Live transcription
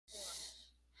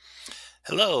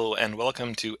Hello and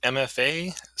welcome to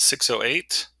MFA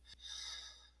 608.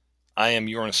 I am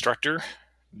your instructor,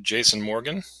 Jason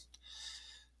Morgan.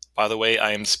 By the way,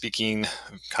 I am speaking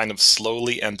kind of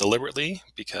slowly and deliberately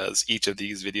because each of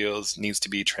these videos needs to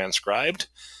be transcribed,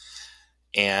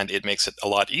 and it makes it a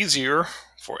lot easier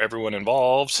for everyone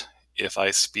involved if I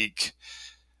speak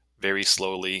very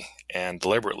slowly and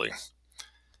deliberately.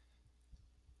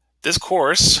 This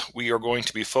course, we are going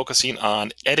to be focusing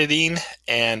on editing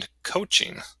and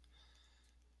coaching.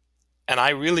 And I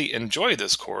really enjoy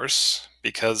this course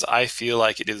because I feel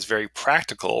like it is very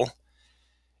practical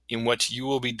in what you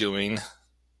will be doing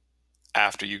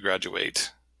after you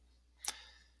graduate.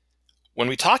 When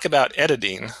we talk about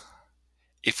editing,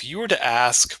 if you were to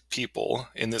ask people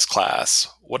in this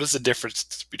class, what is the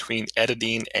difference between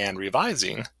editing and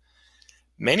revising?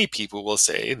 Many people will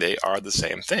say they are the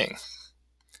same thing.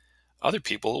 Other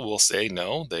people will say,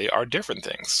 no, they are different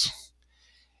things.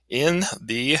 In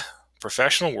the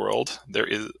professional world, there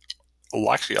is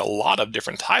actually a lot of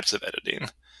different types of editing,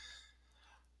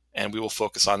 and we will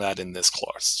focus on that in this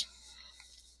course.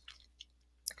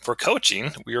 For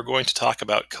coaching, we are going to talk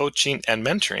about coaching and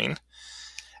mentoring,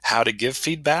 how to give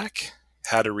feedback,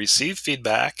 how to receive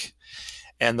feedback,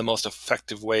 and the most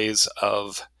effective ways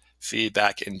of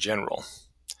feedback in general.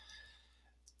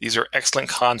 These are excellent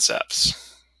concepts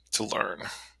to learn.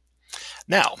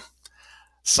 Now,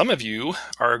 some of you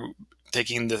are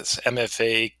taking this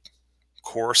MFA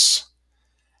course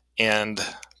and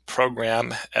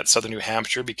program at Southern New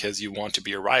Hampshire because you want to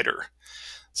be a writer.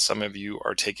 Some of you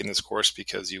are taking this course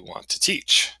because you want to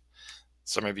teach.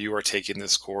 Some of you are taking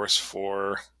this course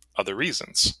for other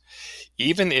reasons.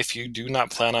 Even if you do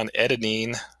not plan on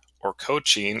editing or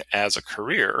coaching as a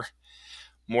career,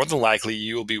 more than likely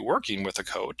you will be working with a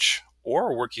coach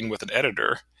or working with an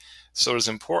editor, so it is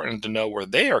important to know where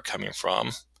they are coming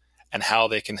from and how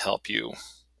they can help you.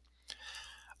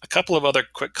 A couple of other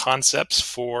quick concepts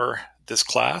for this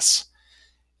class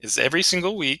is every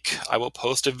single week I will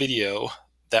post a video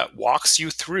that walks you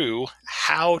through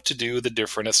how to do the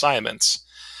different assignments.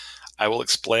 I will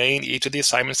explain each of the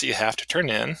assignments that you have to turn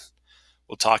in.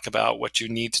 We'll talk about what you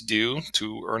need to do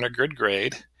to earn a good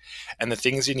grade and the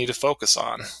things you need to focus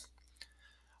on.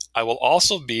 I will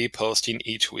also be posting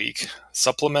each week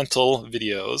supplemental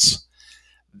videos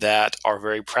that are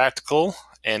very practical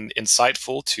and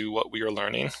insightful to what we are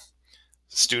learning.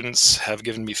 Students have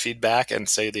given me feedback and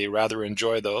say they rather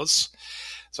enjoy those,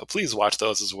 so please watch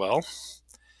those as well.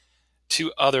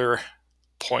 Two other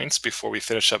points before we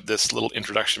finish up this little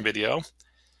introduction video.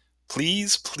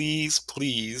 Please, please,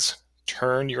 please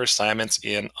turn your assignments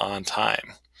in on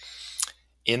time.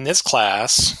 In this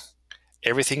class,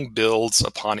 everything builds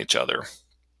upon each other,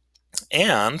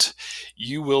 and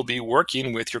you will be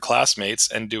working with your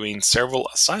classmates and doing several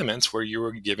assignments where you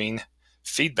are giving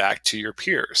feedback to your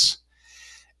peers.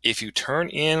 If you turn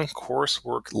in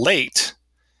coursework late,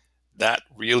 that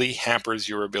really hampers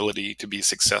your ability to be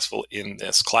successful in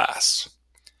this class.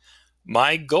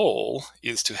 My goal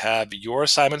is to have your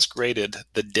assignments graded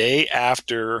the day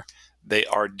after they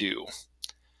are due.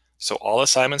 So all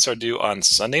assignments are due on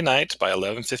Sunday night by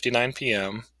 11:59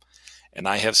 p.m. and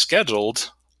I have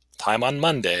scheduled time on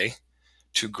Monday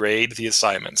to grade the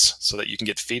assignments so that you can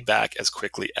get feedback as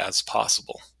quickly as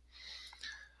possible.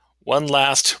 One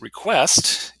last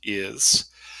request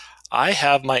is I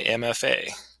have my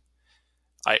MFA.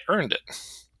 I earned it.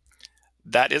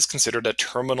 That is considered a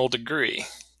terminal degree.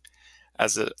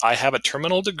 I have a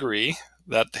terminal degree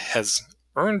that has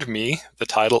earned me the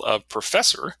title of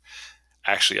professor,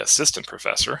 actually assistant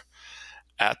professor,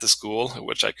 at the school at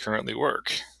which I currently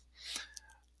work.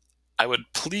 I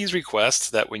would please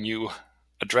request that when you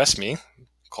address me,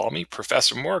 call me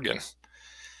Professor Morgan.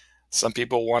 Some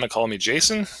people want to call me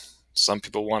Jason. Some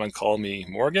people want to call me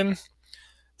Morgan.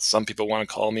 Some people want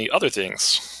to call me other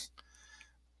things.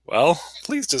 Well,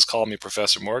 please just call me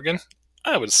Professor Morgan.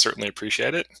 I would certainly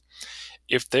appreciate it.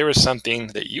 If there is something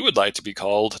that you would like to be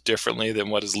called differently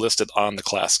than what is listed on the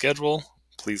class schedule,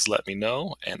 please let me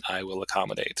know and I will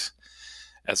accommodate.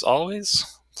 As always,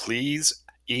 please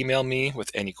email me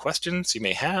with any questions you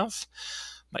may have.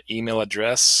 My email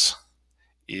address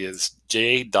is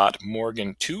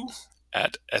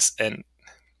j.morgan2@sn.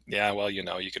 Yeah, well, you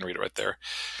can read it right there.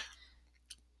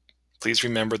 Please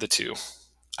remember the 2.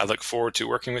 I look forward to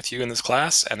working with you in this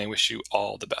class, and I wish you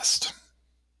all the best.